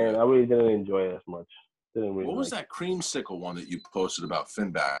 and I really didn't enjoy it as much. What was that creamsicle one that you posted about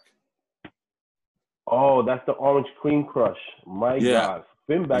Finback? Oh, that's the orange cream crush. My God,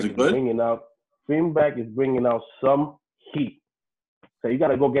 Finback is bringing out some heat. So you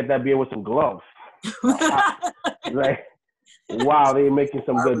gotta go get that beer with some gloves. Like, wow, they're making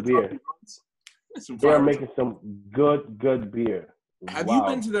some good beer. They're making some good beer. Have you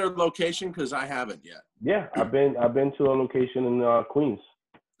been to their location? Because I haven't yet. Yeah, I've been to a location in Queens.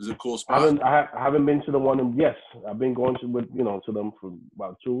 Is it a cool spot? I haven't been to the one in, yes, I've been going to them for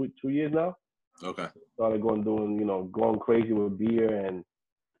about 2 years now. Okay. Started going crazy with beer and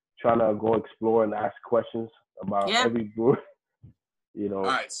trying to go explore and ask questions about every brewery. You know. All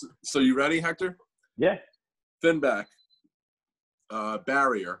right. So you ready, Hector? Yeah. Finback,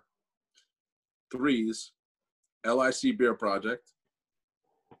 Barrier, Threes, LIC Beer Project,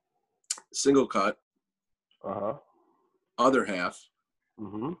 Single Cut, Other Half,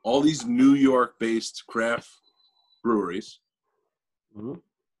 all these New York-based craft breweries.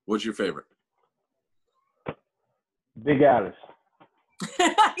 What's your favorite? Big Alice.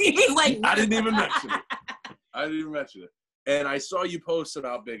 I didn't even mention it. And I saw you post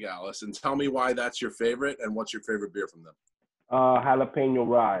about Big Alice, and tell me why that's your favorite, and what's your favorite beer from them? Jalapeno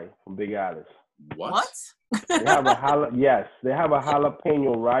Rye from Big Alice. What? They have a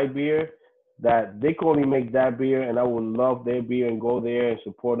jalapeno rye beer that they can only make that beer, and I would love their beer and go there and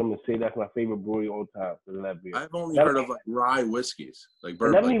support them and say that's my favorite brewery all time for that beer. I've only heard of like rye whiskeys, like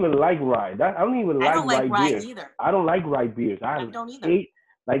bourbon. I don't even like rye. I don't even like rye beers. Either. I don't like rye beers. I don't either. Hate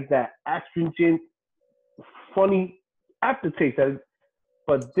like that astringent, funny aftertaste.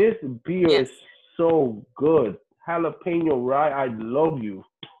 But this beer is so good. Jalapeno rye, I love you.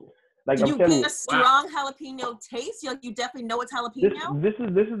 Like you get a strong jalapeno taste. You definitely know it's jalapeno. This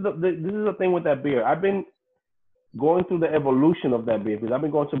is the thing with that beer. I've been going through the evolution of that beer because I've been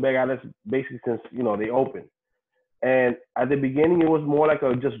going to Big Alice basically since they opened. And at the beginning, it was more like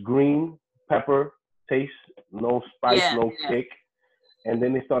a just green pepper taste, no spice, no kick. And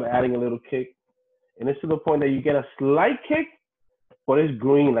then they started adding a little kick, and it's to the point that you get a slight kick, but it's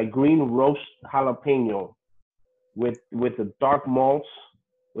green, like green roast jalapeno with the dark malts.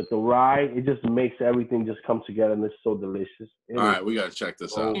 With the rye, it just makes everything just come together, and it's so delicious. All right, we gotta check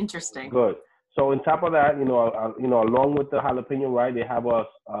this out. Interesting. Good. So on top of that, along with the jalapeno rye, they have a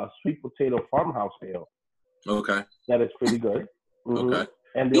sweet potato farmhouse ale. Okay. That is pretty good. Okay.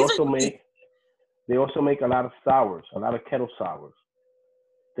 And they also make a lot of sours, a lot of kettle sours,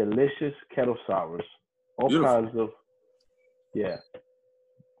 delicious kettle sours, all kinds of. Yeah.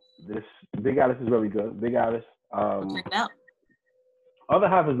 This Big Alice is very good. Big Alice. Check it out. Other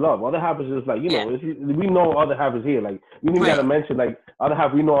Half is love. Other Half is just like, we know Other Half is here. Like, we didn't got to mention, like, Other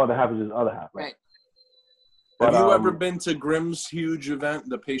Half, we know Other Half is just Other Half. Like. Right. Have you ever been to Grimm's huge event,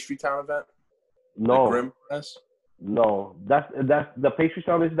 the Pastry Town event? No. The Grimm Fest? No. That's the Pastry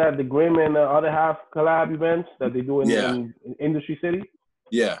Town, is that the Grimm and the Other Half collab events that they do in Industry City?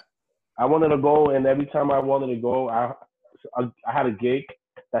 Yeah. I wanted to go, and every time I wanted to go, I had a gig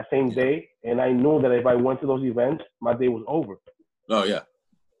that same day, and I knew that if I went to those events, my day was over. Oh, yeah.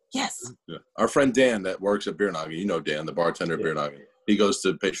 Yes. Yeah. Our friend Dan that works at Beer Noggin, Dan, the bartender at Beer Noggin, he goes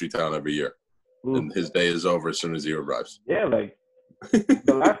to Pastry Town every year. And his day is over as soon as he arrives. Yeah, like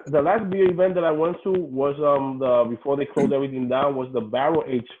the last beer event that I went to was before they closed everything down was the Barrel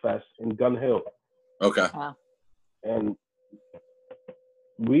Age Fest in Gun Hill. Okay. And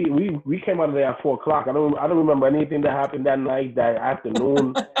we came out of there at 4:00. I don't remember anything that happened that night, that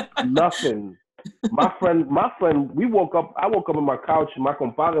afternoon, nothing. My friend, we woke up. I woke up on my couch. My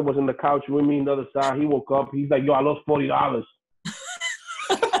compadre was in the couch with me on the other side. He woke up. He's like, "Yo, I lost $40."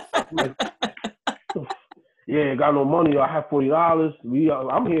 Like, yeah, got no money. I have $40.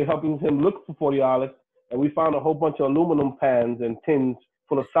 I'm here helping him look for $40. and we found a whole bunch of aluminum pans and tins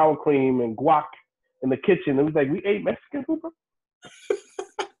full of sour cream and guac in the kitchen. And we was like, we ate Mexican food, bro?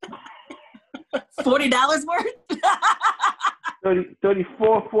 $40 worth?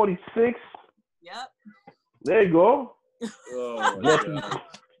 34, 46. Yep. There you go. Oh, my God.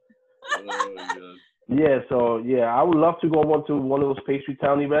 Oh, my God. Yeah, so, yeah, I would love to go to one of those Pastry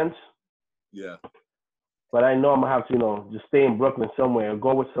Town events. Yeah. But I know I'm going to have to, just stay in Brooklyn somewhere or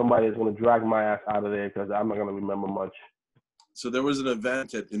go with somebody that's going to drag my ass out of there because I'm not going to remember much. So there was an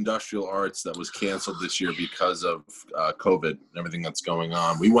event at Industrial Arts that was canceled this year because of COVID and everything that's going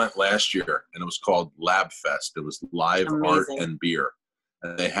on. We went last year, and it was called Lab Fest. It was live art and beer.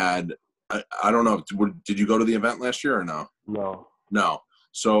 And they had, I don't know, did you go to the event last year or no? No. No.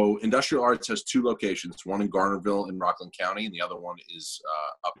 So Industrial Arts has two locations, one in Garnerville in Rockland County, and the other one is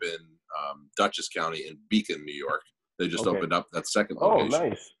up in Dutchess County in Beacon, New York. They just opened up that second location. Oh,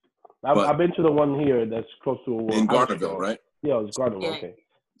 nice. I've been to the one here that's close to in Garnerville, right? Yeah, it's Garnerville. Okay.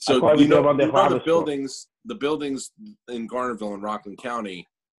 So the buildings in Garnerville and Rockland County.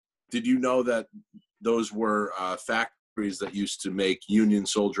 Did you know that those were factories that used to make Union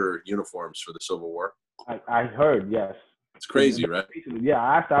soldier uniforms for the Civil War? I heard, yes. It's crazy, right? Yeah,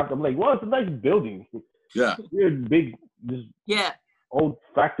 I asked after. I'm like, well, it's a nice building. Yeah. Weird, big, just old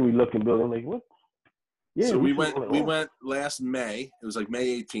factory-looking building. I'm like, what? Yeah. So we went last May. It was like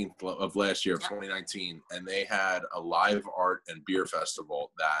May 18th of last year of 2019, and they had a live art and beer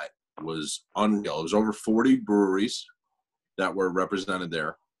festival that was unreal. It was over 40 breweries that were represented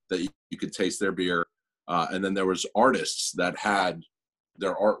there that you could taste their beer, and then there was artists that had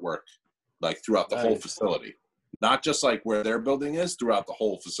their artwork like throughout the whole facility, not just like where their building is, throughout the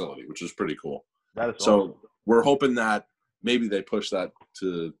whole facility, which was pretty cool. That is awesome. We're hoping that maybe they push that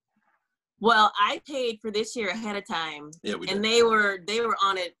to. Well, I paid for this year ahead of time. Yeah, we did. And they were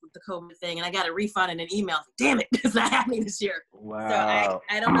on it with the COVID thing, and I got a refund and an email. Damn it, it's not happening this year. Wow. So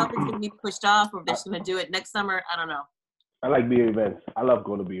I don't know if it's going to be pushed off or if they're just going to do it next summer. I don't know. I like beer events. I love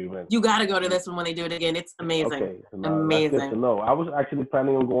going to beer events. You got to go to this one when they do it again. It's amazing. Okay, so now, amazing. That's good to know. I was actually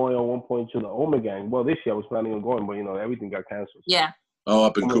planning on going at one point to the Omegang. Well, this year I was planning on going, but everything got canceled. Yeah. Oh,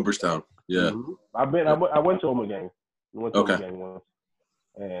 up in Cooperstown. Yeah. Mm-hmm. I went to Omegang. Omegang once,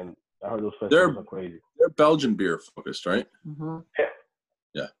 and I heard those festivals are crazy. They're Belgian beer focused, right? Mm-hmm.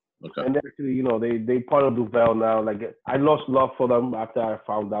 Yeah. Okay. And actually, they part of Duvel now. Like, I lost love for them after I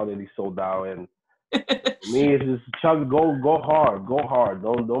found out that he sold out. And me, it's just go hard.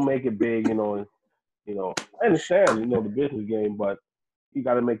 Don't make it big. I understand, the business game, but you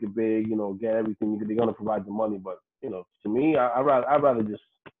got to make it big. Get everything. They're gonna provide the money, but to me, I'd rather just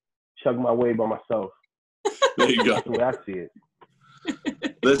chug my way by myself. There you go. That's the way I see it.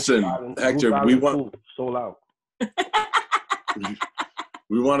 Listen, Hector, we want sold out.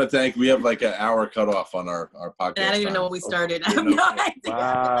 We want to thank. We have like an hour cutoff on our podcast. I don't even know when we started. I have no idea.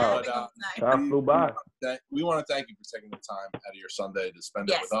 Wow. Time flew by. We want to thank you for taking the time out of your Sunday to spend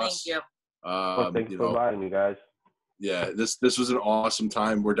it with us. Yes, thank you. Thanks for inviting me, guys. Yeah, this was an awesome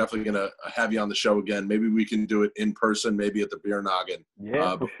time. We're definitely gonna have you on the show again. Maybe we can do it in person, maybe at the Beer Noggin.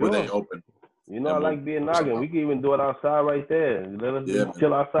 Yeah, before they open. I like Beer Noggin. We can even do it outside right there. Let us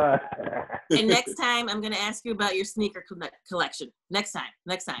chill outside. And next time, I'm going to ask you about your sneaker collection. Next time.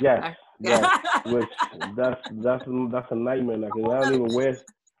 Yes. Which that's a nightmare. Like, I don't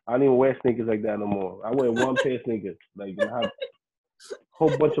even wear sneakers like that no more. I wear one pair of sneakers. Like, I have a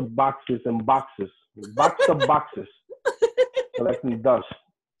whole bunch of boxes and boxes, boxes, collecting dust.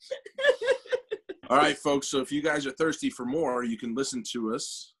 All right, folks. So if you guys are thirsty for more, you can listen to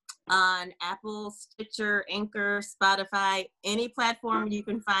us on Apple, Stitcher, Anchor, Spotify, any platform you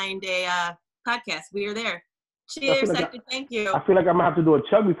can find a podcast. We are there. Cheers, Hector. Thank you. I feel like I'm going to have to do a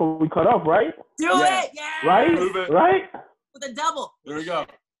chug before we cut off, right? Do it. Yeah. Right? With a double. There we go.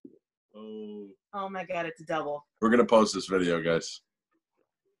 Oh, my God. It's a double. We're going to post this video, guys.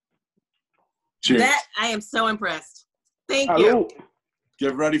 Cheers. I am so impressed. Thank you.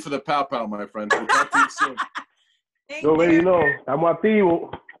 Get ready for the pow pow, my friend. We'll talk to you soon. Thank you already know. I'm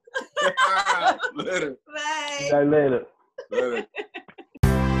activo. Later. Bye. See you later. Later.